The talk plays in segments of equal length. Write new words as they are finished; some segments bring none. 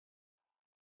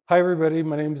Hi everybody,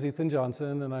 my name is Ethan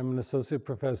Johnson and I'm an associate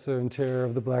professor and chair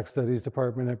of the Black Studies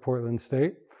department at Portland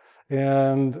State.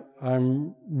 And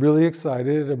I'm really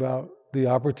excited about the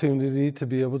opportunity to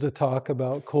be able to talk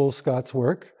about Colescott's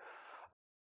work.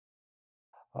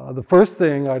 The first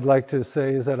thing I'd like to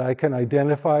say is that I can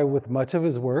identify with much of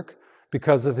his work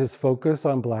because of his focus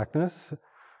on Blackness.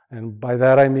 And by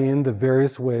that I mean the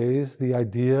various ways the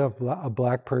idea of a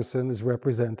Black person is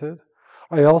represented.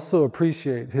 I also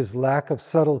appreciate his lack of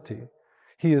subtlety.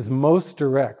 He is most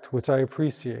direct, which I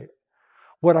appreciate.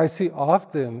 What I see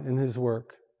often in his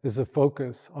work is a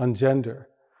focus on gender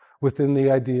within the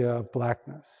idea of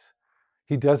Blackness.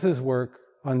 He does his work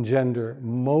on gender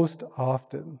most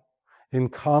often in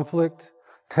conflict,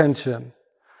 tension,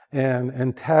 and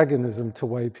antagonism to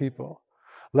white people.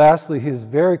 Lastly, he is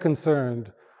very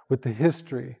concerned with the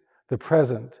history, the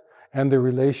present, and their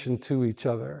relation to each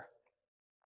other.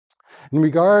 In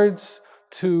regards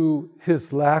to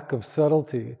his lack of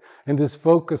subtlety and his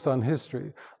focus on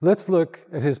history, let's look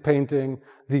at his painting,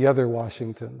 The Other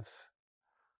Washingtons.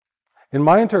 In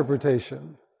my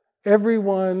interpretation,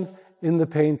 everyone in the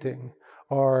painting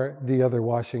are the other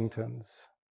Washingtons.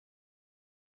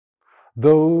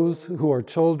 Those who are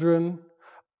children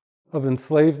of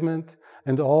enslavement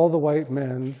and all the white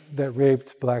men that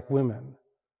raped Black women.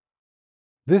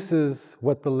 This is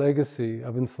what the legacy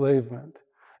of enslavement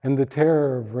and the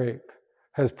terror of rape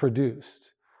has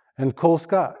produced. And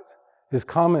Colescott is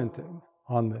commenting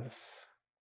on this.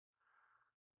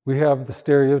 We have the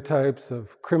stereotypes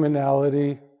of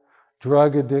criminality,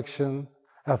 drug addiction,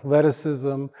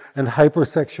 athleticism, and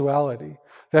hypersexuality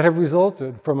that have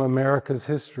resulted from America's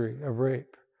history of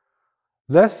rape.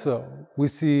 Less so, we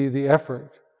see the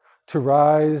effort to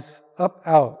rise up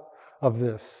out of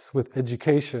this with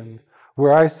education,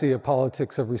 where I see a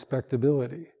politics of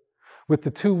respectability. With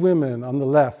the two women on the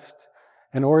left,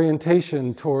 an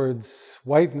orientation towards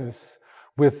whiteness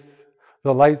with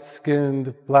the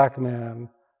light-skinned Black man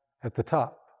at the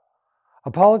top.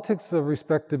 A politics of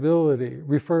respectability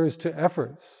refers to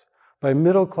efforts by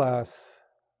middle-class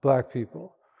Black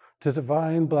people to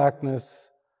define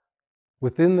Blackness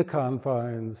within the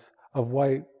confines of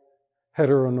white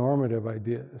heteronormative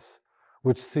ideas,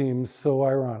 which seems so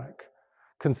ironic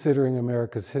considering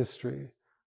America's history.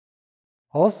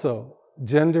 Also,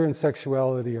 gender and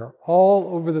sexuality are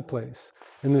all over the place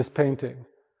in this painting.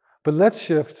 But let's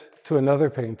shift to another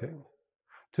painting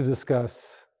to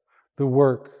discuss the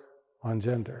work on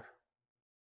gender.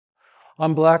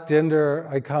 On Black gender,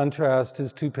 I contrast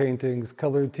his two paintings,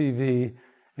 Colored TV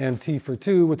and T for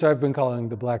Two, which I've been calling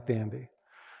the Black Dandy.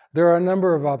 There are a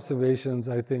number of observations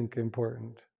I think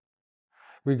important.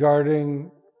 Regarding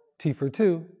T for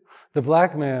Two, the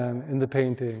Black man in the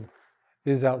painting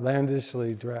is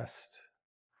outlandishly dressed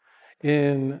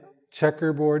in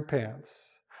checkerboard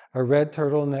pants, a red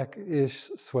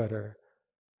turtleneck-ish sweater,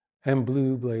 and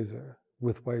blue blazer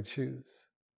with white shoes.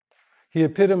 He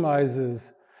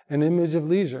epitomizes an image of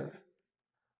leisure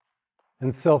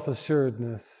and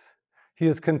self-assuredness. He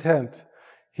is content.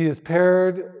 He is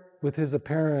paired with his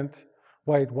apparent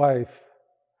white wife.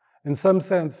 In some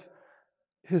sense,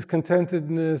 his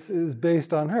contentedness is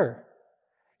based on her.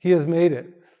 He has made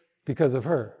it because of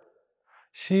her.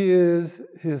 She is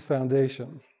his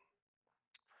foundation.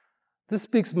 This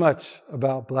speaks much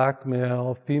about Black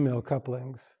male-female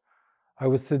couplings. I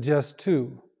would suggest,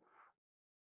 too,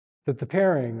 that the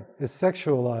pairing is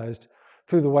sexualized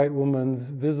through the white woman's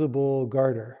visible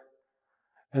garter.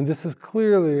 And this is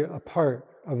clearly a part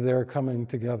of their coming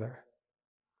together.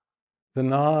 The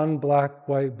non-Black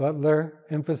white butler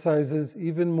emphasizes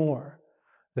even more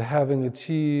the having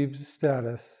achieved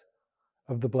status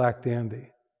of the Black dandy.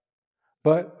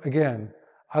 But again,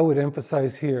 I would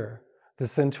emphasize here the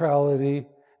centrality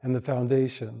and the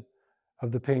foundation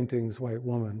of the painting's white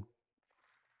woman.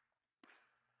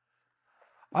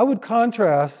 I would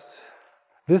contrast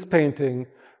this painting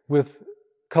with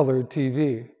Colored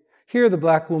TV. Here, the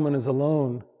Black woman is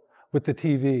alone with the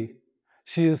TV.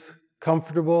 She is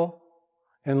comfortable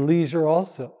and leisure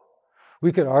also.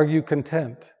 We could argue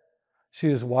content. She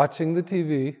is watching the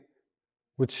TV,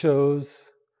 which shows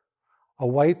a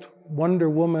white Wonder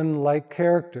Woman-like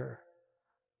character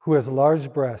who has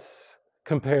large breasts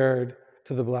compared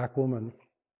to the Black woman.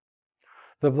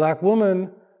 The Black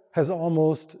woman has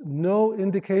almost no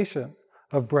indication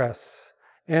of breasts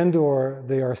and/or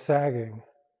they are sagging.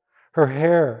 Her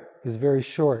hair is very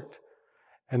short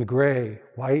and gray,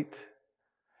 white.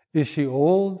 Is she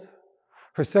old?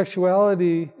 Her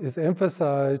sexuality is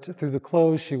emphasized through the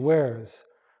clothes she wears.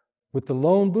 With the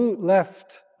lone boot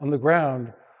left on the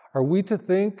ground, are we to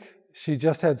think she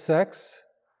just had sex?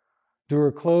 Do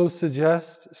her clothes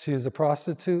suggest she is a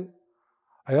prostitute?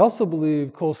 I also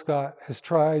believe Colescott has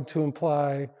tried to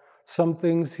imply some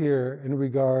things here in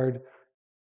regard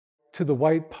to the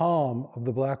white palm of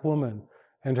the Black woman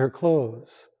and her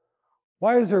clothes.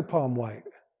 Why is her palm white?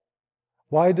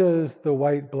 Why does the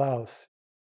white blouse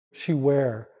she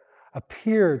wears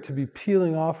appear to be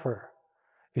peeling off her?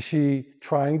 Is she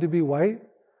trying to be white?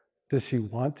 Does she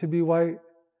want to be white?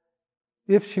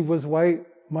 If she was white,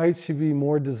 might she be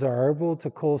more desirable to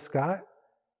Colescott?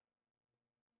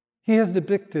 He has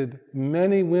depicted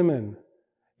many women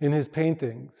in his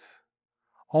paintings,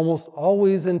 almost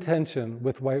always in tension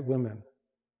with white women.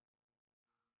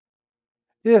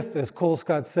 If, as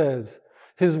Colescott says,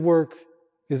 his work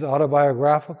is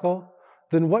autobiographical,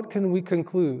 then what can we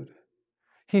conclude?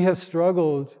 He has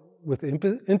struggled with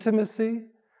intimacy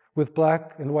with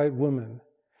Black and white women.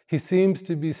 He seems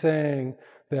to be saying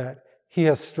that he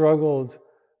has struggled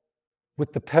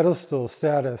with the pedestal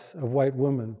status of white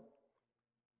women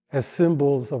as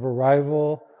symbols of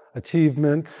arrival,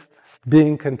 achievement,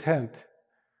 being content.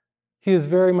 He is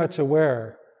very much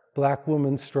aware Black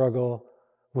women's struggle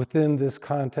within this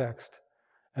context,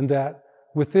 and that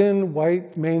within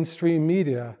white mainstream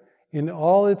media, in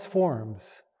all its forms,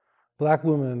 Black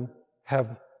women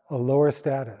have a lower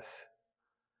status.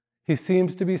 He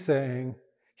seems to be saying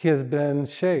he has been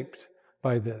shaped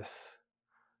by this.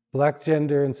 Black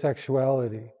gender and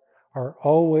sexuality are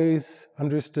always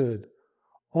understood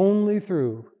only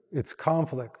through its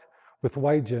conflict with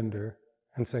white gender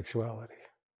and sexuality.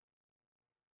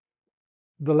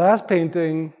 The last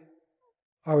painting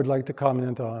I would like to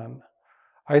comment on,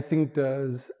 I think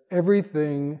does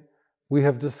everything we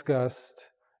have discussed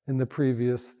in the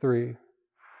previous three.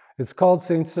 It's called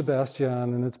Saint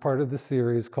Sebastian, and it's part of the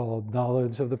series called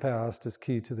Knowledge of the Past is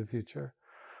Key to the Future.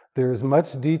 There is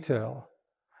much detail,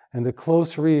 and a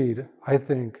close read, I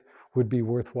think, would be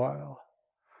worthwhile.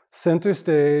 Center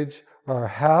stage are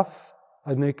half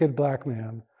a naked Black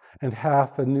man and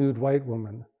half a nude white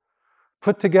woman,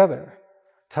 put together,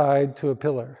 tied to a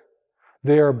pillar.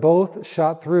 They are both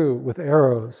shot through with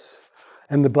arrows,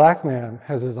 and the Black man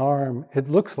has his arm, it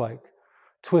looks like,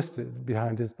 twisted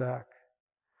behind his back.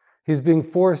 He's being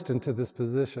forced into this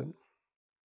position.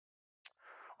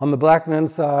 On the Black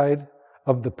man's side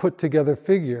of the put-together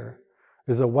figure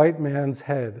is a white man's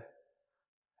head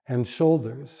and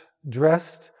shoulders,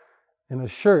 dressed in a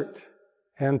shirt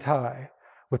and tie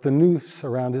with a noose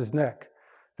around his neck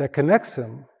that connects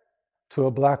him to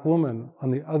a Black woman on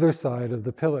the other side of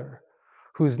the pillar,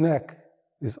 whose neck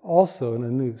is also in a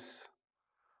noose.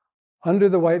 Under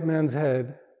the white man's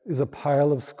head is a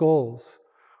pile of skulls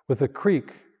with a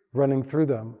creek running through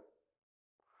them.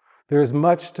 There is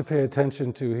much to pay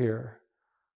attention to here.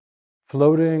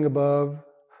 Floating above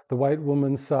the white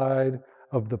woman's side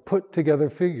of the put-together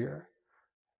figure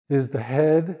is the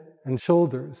head and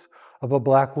shoulders of a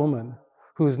Black woman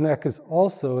whose neck is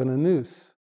also in a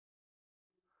noose,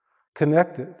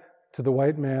 connected to the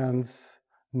white man's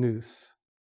noose.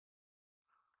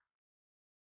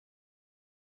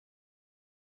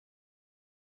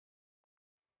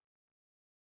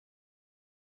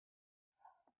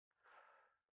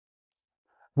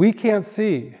 We can't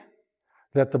see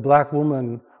that the Black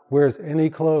woman wears any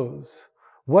clothes.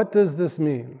 What does this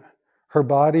mean? Her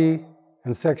body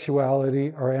and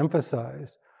sexuality are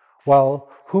emphasized, while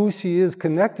who she is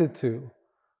connected to,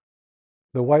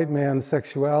 the white man's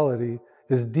sexuality,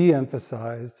 is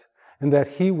de-emphasized in that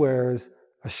he wears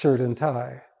a shirt and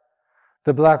tie.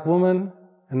 The Black woman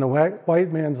and the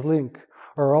white man's link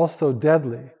are also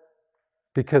deadly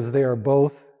because they are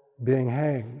both being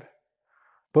hanged.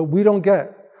 But we don't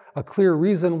get a clear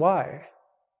reason why.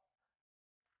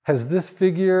 Has this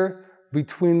figure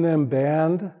between them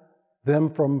banned them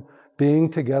from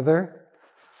being together?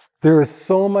 There is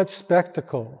so much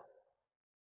spectacle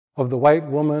of the white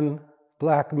woman,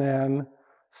 Black man,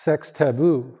 sex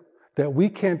taboo that we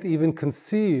can't even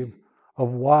conceive of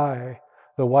why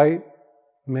the white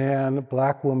man,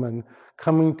 Black woman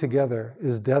coming together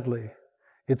is deadly.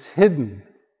 It's hidden.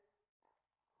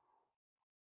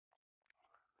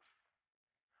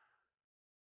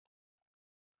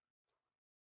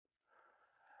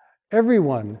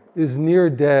 Everyone is near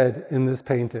dead in this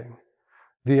painting.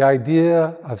 The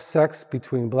idea of sex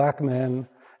between Black men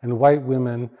and white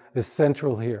women is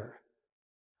central here,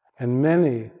 and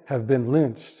many have been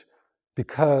lynched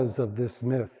because of this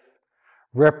myth,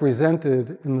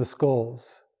 represented in the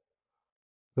skulls.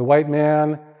 The white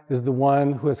man is the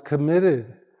one who has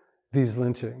committed these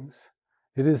lynchings.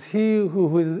 It is he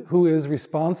who is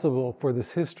responsible for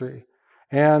this history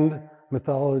and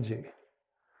mythology.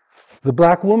 The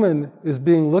Black woman is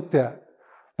being looked at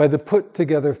by the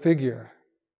put-together figure.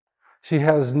 She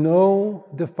has no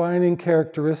defining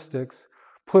characteristics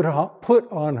put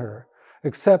on her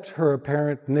except her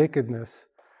apparent nakedness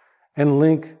and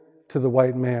link to the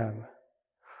white man,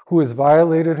 who has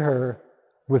violated her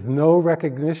with no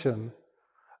recognition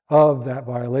of that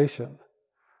violation.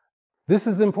 This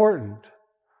is important.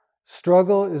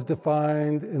 Struggle is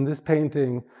defined in this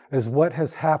painting as what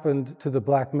has happened to the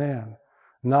Black man,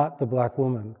 not the Black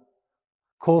woman.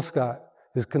 Colescott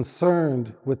is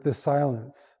concerned with this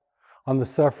silence on the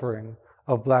suffering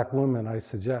of Black women, I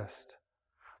suggest.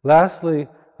 Lastly,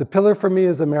 the pillar for me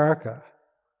is America.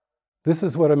 This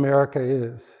is what America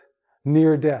is,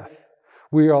 near death.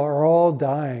 We are all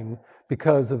dying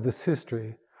because of this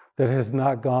history that has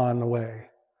not gone away.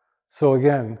 So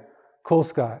again,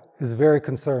 Colescott is very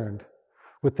concerned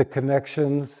with the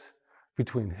connections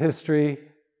between history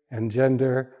and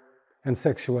gender and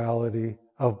sexuality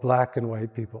of Black and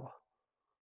white people.